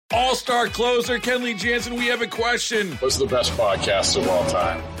All-star closer Kenley Jansen, we have a question. What's the best podcast of all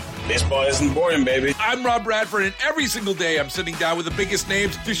time? Baseball isn't boring, baby. I'm Rob Bradford, and every single day I'm sitting down with the biggest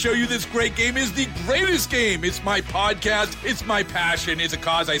names to show you this great game is the greatest game. It's my podcast. It's my passion. It's a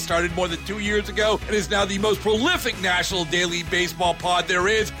cause I started more than 2 years ago and is now the most prolific national daily baseball pod there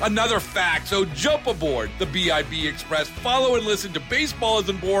is. Another fact. So jump aboard the BIB Express. Follow and listen to Baseball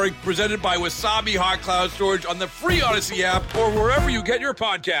Isn't Boring, presented by Wasabi Hot Cloud Storage on the free Odyssey app or wherever you get your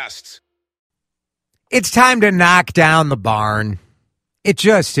podcasts. It's time to knock down the barn. It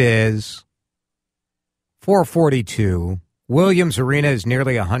just is. 442. Williams Arena is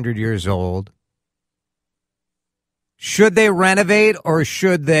nearly 100 years old. Should they renovate or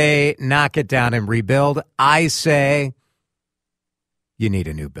should they knock it down and rebuild? I say you need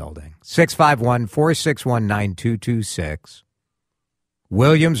a new building. 651-461-9226.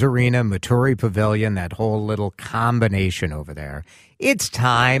 Williams Arena, Maturi Pavilion, that whole little combination over there. It's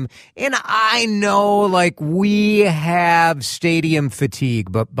time. And I know, we have stadium fatigue,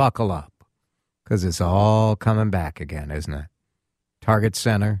 but buckle up. Because it's all coming back again, isn't it? Target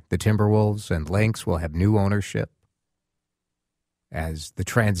Center, the Timberwolves, and Lynx will have new ownership as the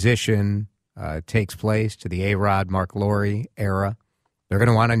transition takes place to the A-Rod, Mark Lowry era. They're going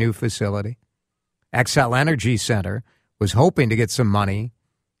to want a new facility. XL Energy Center was hoping to get some money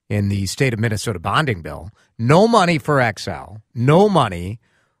in the state of Minnesota bonding bill. No money for XL. No money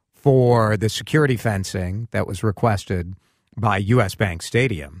for the security fencing that was requested by U.S. Bank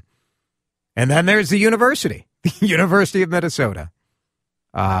Stadium. And then there's the university, the University of Minnesota,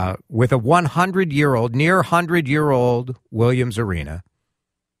 with a 100-year-old, near 100-year-old Williams Arena.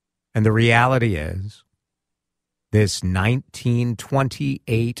 And the reality is this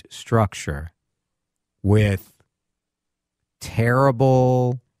 1928 structure with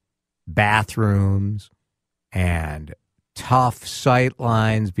terrible bathrooms and tough sight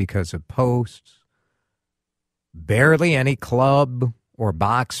lines because of posts, barely any club or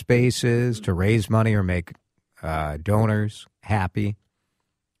box spaces to raise money or make donors happy,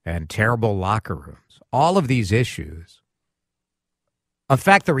 and terrible locker rooms. All of these issues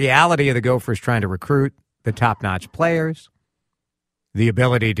affect the reality of the Gophers trying to recruit the top-notch players, the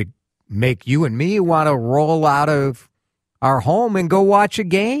ability to make you and me want to roll out of our home and go watch a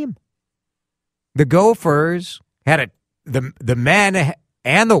game. The Gophers had the men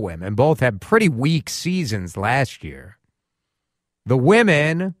and the women both had pretty weak seasons last year. The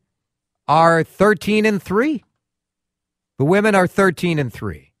women are 13-3. The women are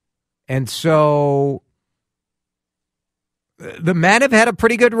 13-3. And so the men have had a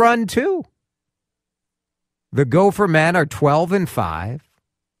pretty good run too. The Gopher men are 12-5.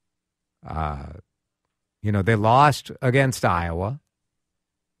 They lost against Iowa,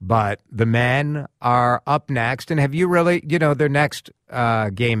 but the men are up next. And have you really, their next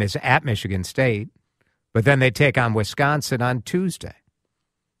game is at Michigan State, but then they take on Wisconsin on Tuesday.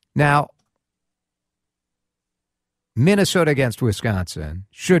 Now, Minnesota against Wisconsin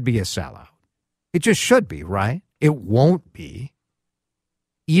should be a sellout. It just should be, right? It won't be,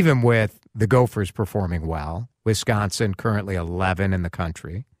 even with the Gophers performing well. Wisconsin currently 11 in the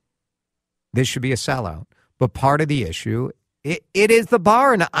country. This should be a sellout. But part of the issue, it is the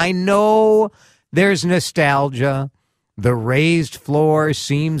barn. I know there's nostalgia. The raised floor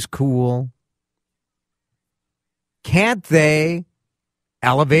seems cool. Can't they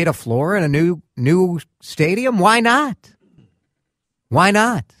elevate a floor in a new stadium? Why not? Why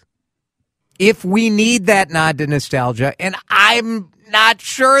not? If we need that nod to nostalgia, and I'm not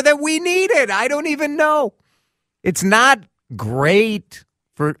sure that we need it. I don't even know. It's not great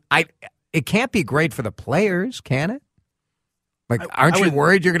for it can't be great for the players, can it? Aren't you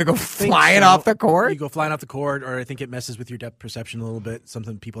worried you're going to go flying off the court? You go flying off the court, or I think it messes with your depth perception a little bit,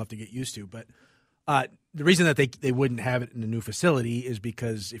 something people have to get used to. But the reason that they wouldn't have it in a new facility is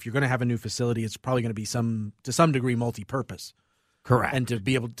because if you're going to have a new facility, it's probably going to be to some degree multi-purpose. Correct. And to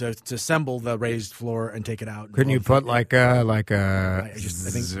be able to assemble the raised floor and take it out. Couldn't you put raise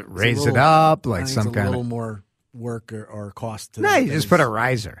it up, some kind of... a little more work or cost to no, you just put a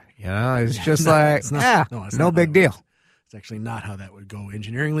riser. It's just no big deal. It's actually not how that would go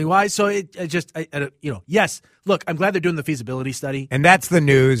engineeringly wise. So yes. Look, I'm glad they're doing the feasibility study, and that's the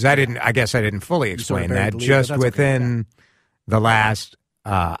news. I guess I didn't fully explain that. Just within the last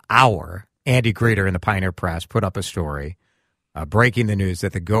hour, Andy Greeter in the Pioneer Press put up a story breaking the news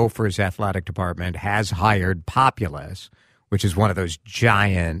that the Gophers athletic department has hired Populous, which is one of those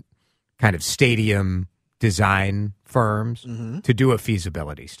giant kind of stadium design firms, to do a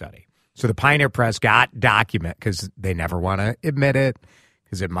feasibility study. So the Pioneer Press got document, because they never want to admit it,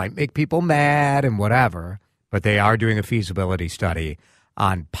 because it might make people mad and whatever, but they are doing a feasibility study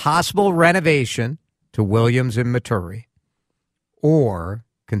on possible renovation to Williams and Maturi or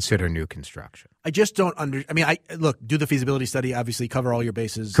consider new construction. I just don't look, do the feasibility study, obviously cover all your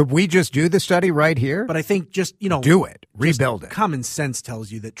bases. Could we just do the study right here? But I think just, do it, rebuild it. Common sense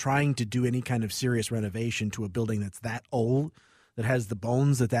tells you that trying to do any kind of serious renovation to a building that's that old, that has the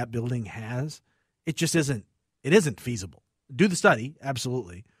bones that building has, it just isn't feasible. Do the study,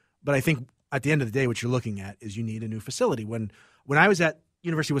 absolutely. But I think at the end of the day, what you're looking at is you need a new facility. When I was at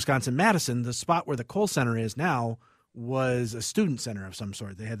University of Wisconsin-Madison, the spot where the Kohl Center is now was a student center of some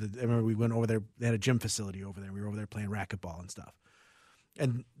sort. I remember we went over there. They had a gym facility over there. We were over there playing racquetball and stuff.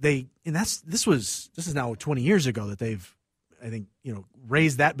 And this is now 20 years ago that they've, I think,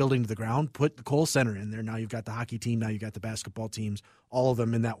 raised that building to the ground, put the Kohl Center in there. Now you've got the hockey team. Now you've got the basketball teams, all of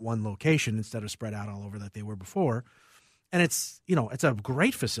them in that one location instead of spread out all over like they were before. And it's a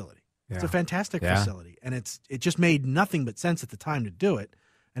great facility. Yeah. It's a fantastic facility. And it just made nothing but sense at the time to do it.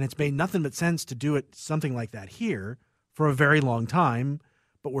 And it's made nothing but sense to do it something like that here for a very long time.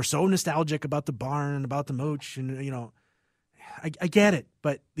 But we're so nostalgic about the barn and about the mooch. And, I get it.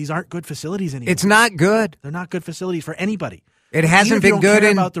 But these aren't good facilities anymore. It's not good. They're not good facilities for anybody. It hasn't been good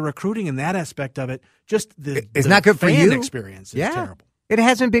about the recruiting and that aspect of it. Just it's not good for you. Experience is terrible. It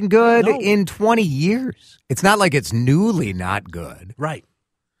hasn't been good in 20 years. It's not like it's newly not good. Right.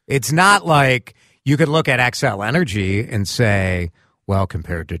 It's not like you could look at XL Energy and say, well,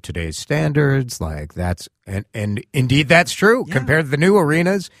 compared to today's standards, like that's and indeed that's true. Yeah. Compared to the new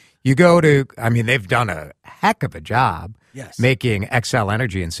arenas, you go to, they've done a heck of a job making XL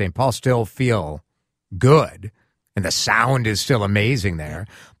Energy and St. Paul still feel good, and the sound is still amazing there.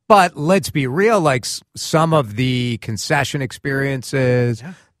 Yeah. But let's be real, like some of the concession experiences,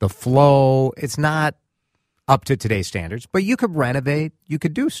 the flow, it's not up to today's standards. But you could renovate, you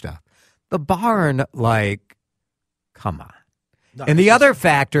could do stuff. The barn, come on. No, and the other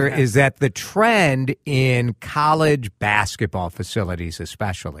factor is that the trend in college basketball facilities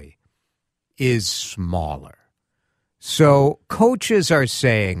especially is smaller. So coaches are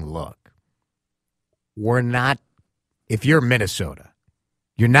saying, look, if you're Minnesota,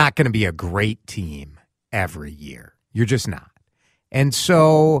 you're not going to be a great team every year. You're just not. And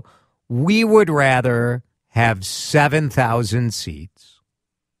so we would rather have 7,000 seats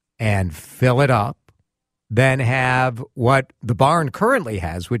and fill it up than have what the barn currently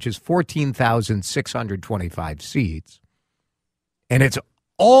has, which is 14,625 seats. And it's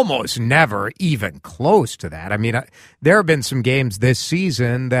almost never even close to that. There have been some games this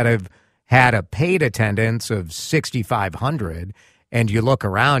season that have had a paid attendance of 6,500. And you look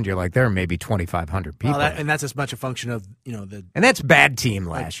around, you're like, there are maybe 2,500 people. And that's as much a function of, And that's bad team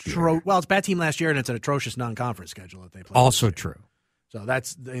last year. Well, it's bad team last year, and it's an atrocious non-conference schedule that they play. Also true. So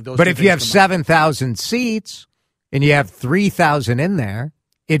that's those. But if you have 7,000 seats and you have 3,000 in there,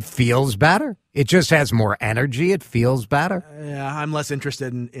 it feels better. It just has more energy. It feels better. Yeah, I'm less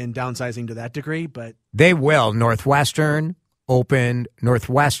interested in downsizing to that degree, but they will. Northwestern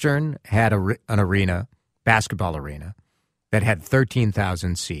had an arena, basketball arena, that had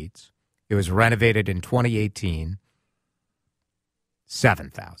 13,000 seats. It was renovated in 2018,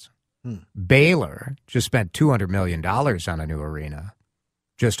 7,000. Baylor just spent $200 million on a new arena,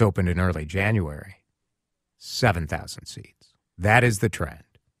 just opened in early January, 7,000 seats. That is the trend.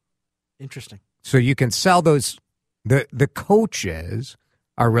 Interesting. So you can sell those. The coaches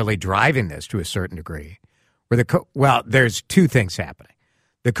are really driving this to a certain degree. There's two things happening.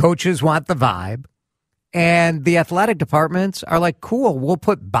 The coaches want the vibe. And the athletic departments are like, cool, we'll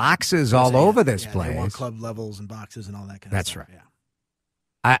put boxes all over this place. They want club levels and boxes and all that kind of stuff. That's right.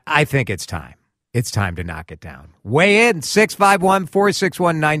 Yeah. I think it's time. It's time to knock it down. Weigh in,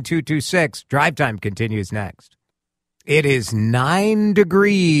 651-461-9226. Drive time continues next. It is 9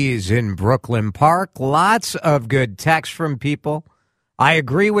 degrees in Brooklyn Park. Lots of good text from people. I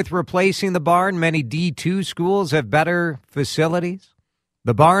agree with replacing the barn. Many D2 schools have better facilities.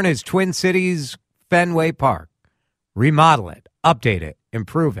 The barn is Twin Cities Fenway Park. Remodel it, update it,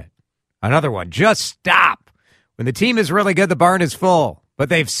 improve it. Another one, just stop. When the team is really good, the barn is full, but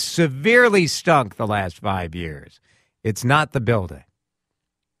they've severely stunk the last 5 years. It's not the building.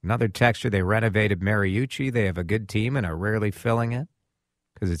 Another texture, they renovated Mariucci. They have a good team and are rarely filling it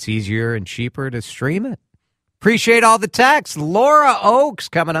because it's easier and cheaper to stream it. Appreciate all the texts. Laura Oaks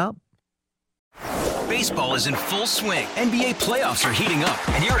coming up. Baseball is in full swing. NBA playoffs are heating up,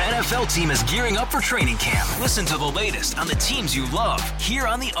 and your NFL team is gearing up for training camp. Listen to the latest on the teams you love here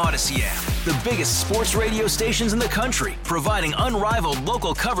on the Odyssey app. The biggest sports radio stations in the country, providing unrivaled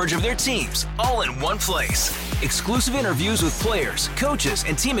local coverage of their teams, all in one place. Exclusive interviews with players, coaches,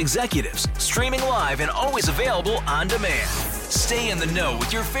 and team executives, streaming live and always available on demand. Stay in the know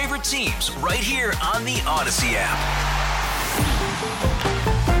with your favorite teams right here on the Odyssey app.